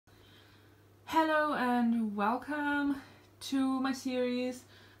Hello and welcome to my series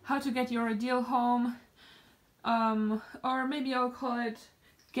How to Get Your Ideal Home, or maybe I'll call it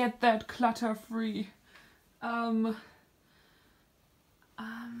Get That Clutter Free. I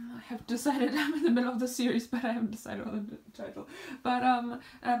have decided I'm in the middle of the series, but I haven't decided on the title. But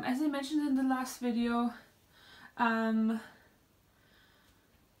as I mentioned in the last video, I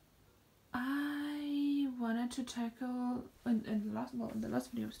wanted to tackle in the last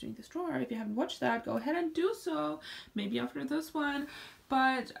video I was doing this drawer. If you haven't watched that, go ahead and do so. Maybe after this one.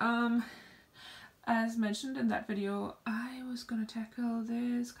 But as mentioned in that video, I was gonna tackle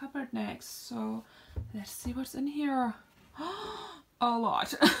this cupboard next. So let's see what's in here. A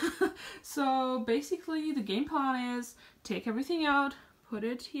lot. So basically the game plan is take everything out, put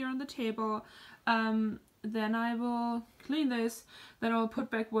it here on the table. Then I will clean this, then I'll put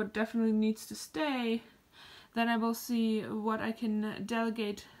back what definitely needs to stay, then I will see what I can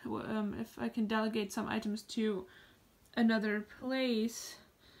delegate, if I can delegate some items to another place,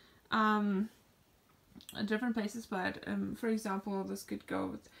 different places, but for example this could go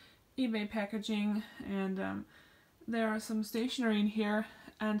with eBay packaging, and there are some stationery in here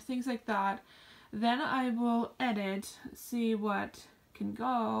and things like that. Then I will edit, see what can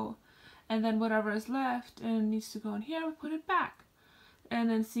go, and then whatever is left and needs to go in here, I'll put it back. And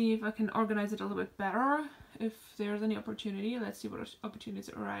then see if I can organize it a little bit better, if there's any opportunity. Let's see what opportunities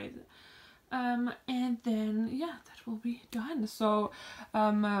arise. And then, yeah, that will be done. So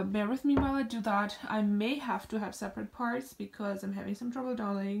bear with me while I do that. I may have to have separate parts because I'm having some trouble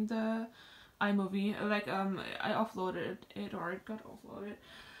downloading the iMovie. Like, I offloaded it, or it got offloaded.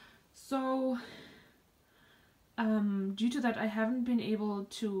 So due to that, I haven't been able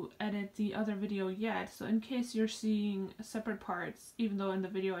to edit the other video yet, so in case you're seeing separate parts, even though in the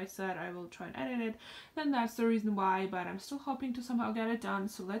video I said I will try and edit it, then that's the reason why, but I'm still hoping to somehow get it done,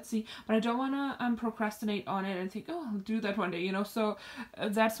 so let's see. But I don't want to procrastinate on it and think, oh, I'll do that one day, you know, so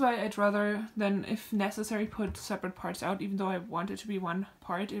that's why I'd rather than, if necessary, put separate parts out, even though I want it to be one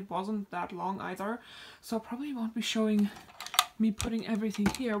part. It wasn't that long either, so probably won't be showing me putting everything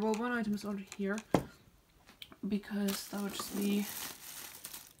here. Well, one item is already here, because that would just be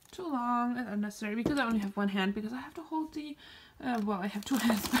too long and unnecessary, because I only have one hand, because I have to hold the well, I have two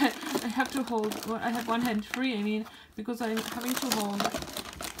hands, but I have to hold, well, I have one hand free, I mean, because I'm having to hold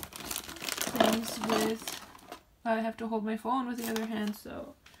things with, I have to hold my phone with the other hand,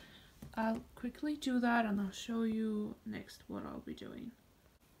 so I'll quickly do that and I'll show you next what I'll be doing.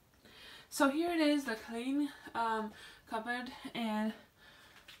 So here it is, the clean cupboard, and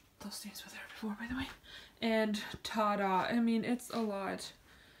those things were there before, by the way. And ta-da! I mean, it's a lot.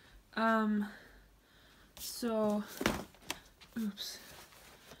 So, oops.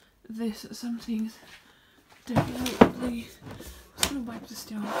 Some things definitely. I'm just gonna wipe this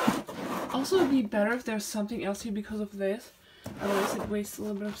down. Also, it'd be better if there's something else here because of this. Otherwise, it wastes a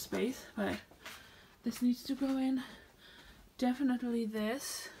little bit of space. But this needs to go in. Definitely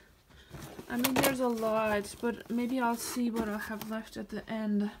this. I mean, there's a lot, but maybe I'll see what I'll have left at the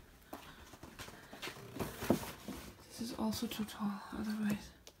end. This is also too tall, otherwise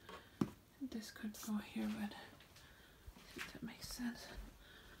this could go here, but I think that makes sense.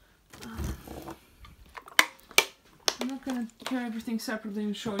 I'm not gonna carry everything separately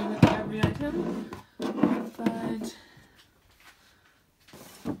and show you with every item, but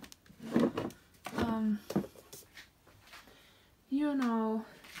you know,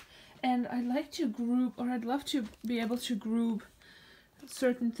 and I like to group, or I'd love to be able to group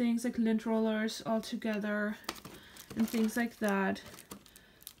certain things like lint rollers all together and things like that,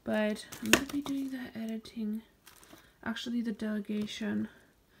 but I'm gonna be doing the editing, actually the delegation,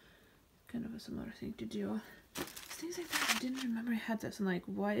 kind of some other thing to do. Things like that, I didn't remember I had this, and like,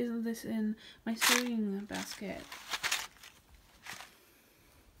 why isn't this in my sewing basket?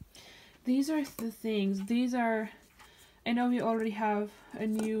 These are the things, these are, I know we already have a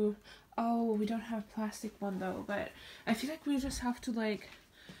new, oh, we don't have plastic one though, but I feel like we just have to like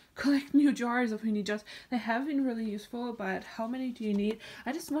collect new jars if we need jars. They have been really useful, but how many do you need?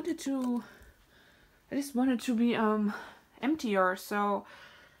 I just wanted to be emptier, so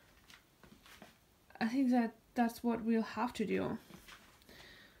I think that's what we'll have to do.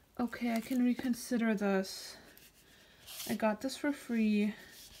 Okay, I can reconsider this. I got this for free.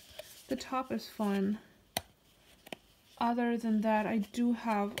 The top is fun. Other than that, I do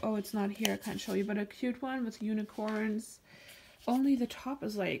have, oh, it's not here, I can't show you, but a cute one with unicorns. Only the top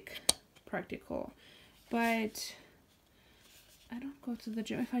is like practical, but I don't go to the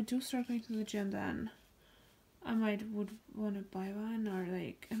gym. If I do start going to the gym, then I would want to buy one, or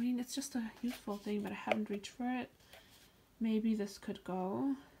like, I mean, it's just a useful thing, but I haven't reached for it. Maybe this could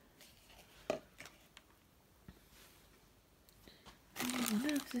go. I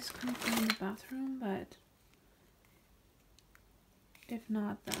wonder if this could go in the bathroom, but if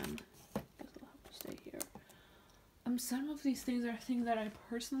not, then I guess it'll have to stay here. Some of these things are things that I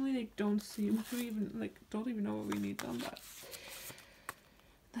personally like don't seem to even like don't even know what we need them, but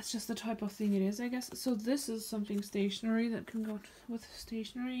that's just the type of thing it is, I guess. So this is something stationary that can go with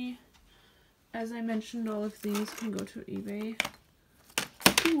stationery. As I mentioned, all of these can go to eBay.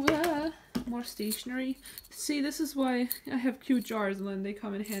 Ooh, more stationery. See, this is why I have cute jars and then they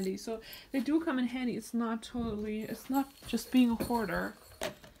come in handy. So they do come in handy. It's not just being a hoarder,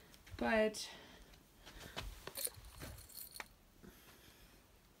 but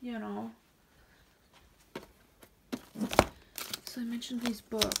you know. So I mentioned these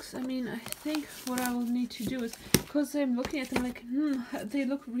books. I mean, I think what I will need to do is, because I'm looking at them like, they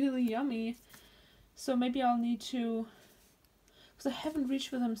look really yummy. So maybe I'll need to, because I haven't reached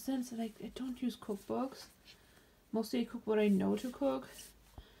for them since. Like, I don't use cookbooks. Mostly I cook what I know to cook.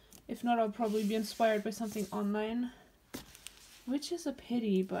 If not, I'll probably be inspired by something online. Which is a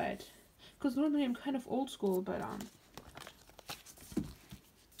pity, but, because normally I'm kind of old school, but,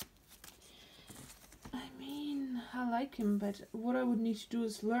 I like him, but what I would need to do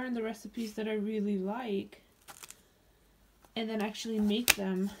is learn the recipes that I really like and then actually make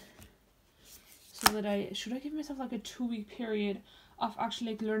them, so that should I give myself like a 2-week period of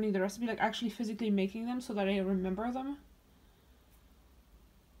actually like learning the recipe, like actually physically making them so that I remember them?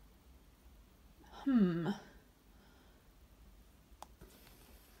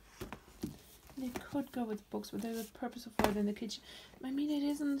 They could go with books, but there's a purpose of why in the kitchen. I mean, it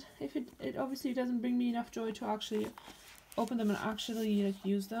isn't, if it obviously doesn't bring me enough joy to actually open them and actually like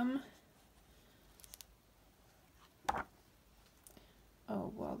use them.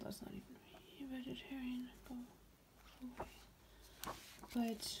 Oh, well, that's not even vegetarian. Go away. But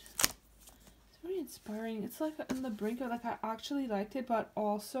it's very inspiring. It's like on the brink of, like, I actually liked it, but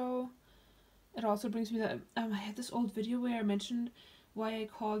also it also brings me that I had this old video where I mentioned why I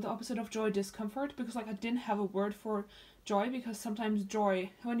call the opposite of joy discomfort, because like I didn't have a word for joy, because sometimes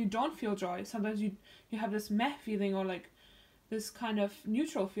joy, when you don't feel joy, sometimes you have this meh feeling, or like this kind of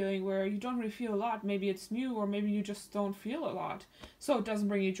neutral feeling where you don't really feel a lot. Maybe it's new, or maybe you just don't feel a lot, so it doesn't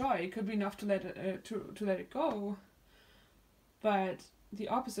bring you joy. It could be enough to let it to let it go. But the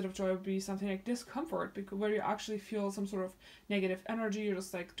opposite of joy would be something like discomfort, because where you actually feel some sort of negative energy, or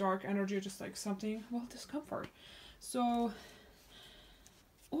just like dark energy, or just like something, well, discomfort. So,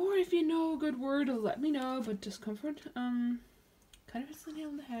 or if you know a good word, let me know, but discomfort, kind of hits the nail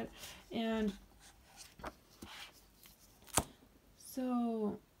on the head. And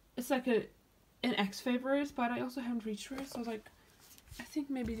so it's like an X favorite, but I also haven't reached for it, so I was like, I think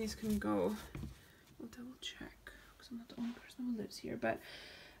maybe these can go. I'll double check, because I'm not the only person who lives here, but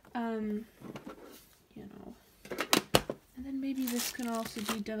you know. And then maybe this can also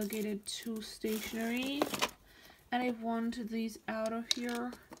be delegated to stationery. And I want these out of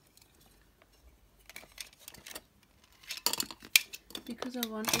here because I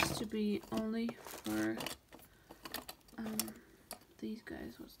want this to be only for these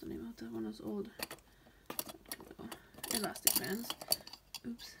guys. What's the name of that one? Is old. Elastic bands.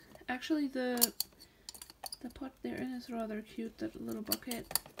 Oops. Actually, the pot they're in is rather cute. That little bucket.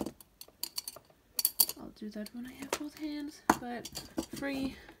 I'll do that when I have both hands. But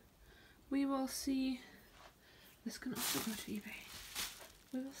free. We will see. This can also go to eBay.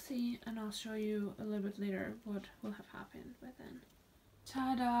 We will see, and I'll show you a little bit later what will have happened by then.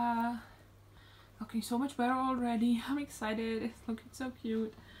 Ta-da! Looking so much better already. I'm excited. It's looking so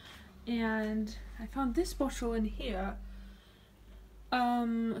cute. And I found this bottle in here.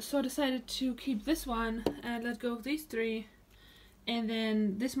 So I decided to keep this one and let go of these three. And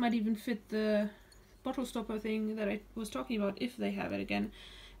then this might even fit the bottle stopper thing that I was talking about if they have it again.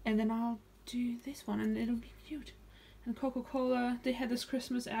 And then I'll do this one and it'll be cute. And Coca-Cola, they had this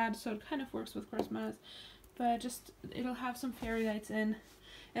Christmas ad, so it kind of works with Christmas, but just it'll have some fairy lights in.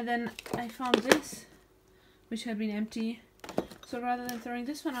 And then I found this, which had been empty, so rather than throwing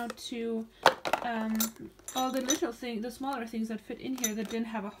this one out to all the little things, the smaller things that fit in here that didn't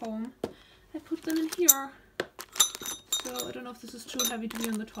have a home, I put them in here. So I don't know if this is too heavy to be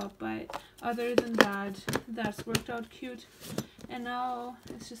on the top, but other than that, that's worked out cute. And now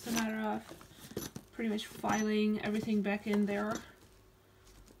it's just a matter of pretty much filing everything back in there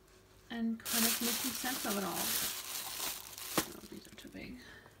and kind of making sense of it all. Oh, these are too big.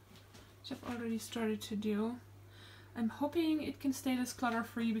 Which I've already started to do. I'm hoping it can stay this clutter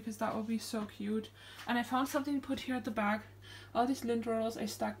free because that would be so cute. And I found something to put here at the back. All these lint rolls, I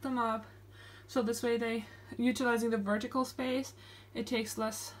stacked them up. So this way they utilizing the vertical space, it takes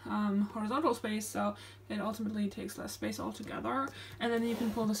less horizontal space, so it ultimately takes less space altogether. And then you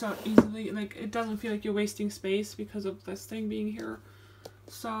can pull this out easily, like it doesn't feel like you're wasting space because of this thing being here.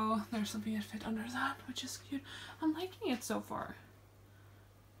 So there's something that fit under that, which is cute. I'm liking it so far.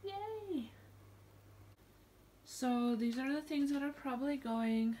 Yay! So these are the things that are probably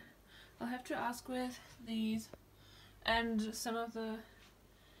going. I'll have to ask with these and some of the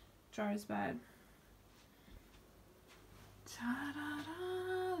jars, but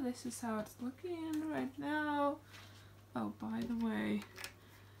ta-da-da! This is how it's looking right now. Oh, by the way,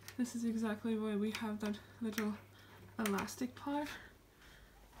 this is exactly why we have that little elastic part.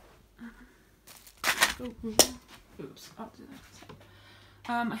 Oops, I'll do that.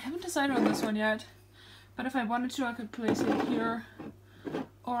 I haven't decided on this one yet, but if I wanted to, I could place it here,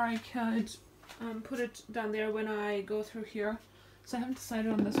 or I could put it down there when I go through here. So I haven't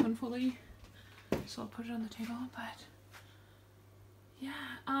decided on this one fully, so I'll put it on the table, but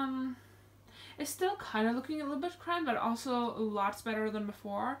yeah, it's still kind of looking a little bit cramped, but also lots better than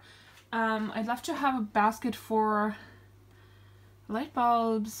before. I'd love to have a basket for light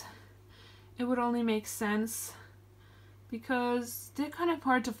bulbs. It would only make sense because they're kind of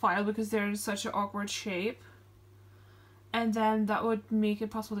hard to file because they're in such an awkward shape. And then that would make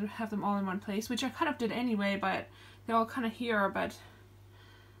it possible to have them all in one place, which I kind of did anyway, but they're all kind of here, but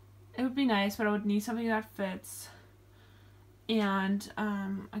it would be nice, but I would need something that fits. And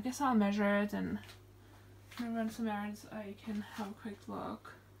I guess I'll measure it, and when I run some errands I can have a quick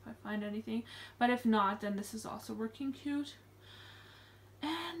look if I find anything. But if not, then this is also working cute.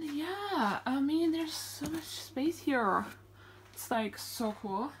 And yeah, I mean, there's so much space here. It's like so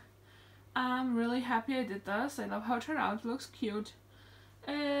cool. I'm really happy I did this. I love how it turned out. It looks cute.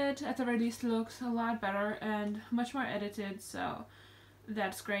 It at the very least looks a lot better and much more edited, so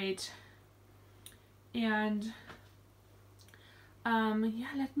that's great. And yeah,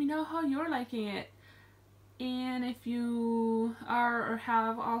 let me know how you're liking it, and if you are or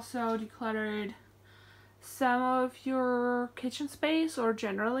have also decluttered some of your kitchen space or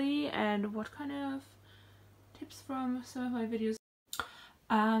generally, and what kind of tips from some of my videos.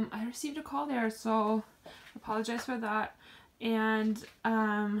 I received a call there, so apologize for that. And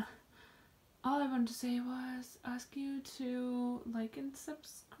all I wanted to say was ask you to like and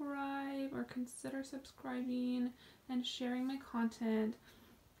subscribe, or consider subscribing and sharing my content,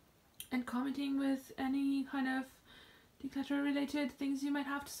 and commenting with any kind of declutter related things you might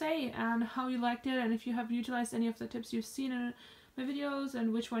have to say, and how you liked it, and if you have utilized any of the tips you've seen in my videos,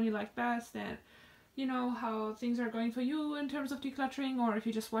 and which one you like best, and you know how things are going for you in terms of decluttering, or if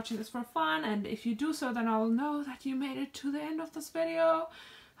you're just watching this for fun. And if you do so, then I'll know that you made it to the end of this video.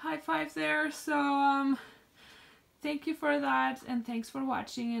 High five there. So thank you for that, and thanks for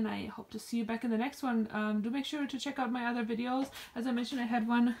watching, and I hope to see you back in the next one. Do make sure to check out my other videos. As I mentioned, I had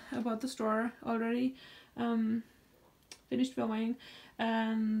one about the store already finished filming,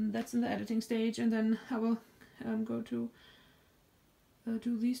 that's in the editing stage, and then I will go to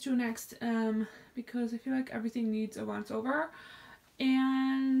do these two next, because I feel like everything needs a once over,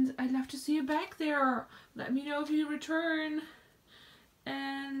 and I'd love to see you back there. Let me know if you return,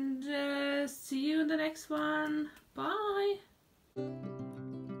 and see you in the next one. Bye!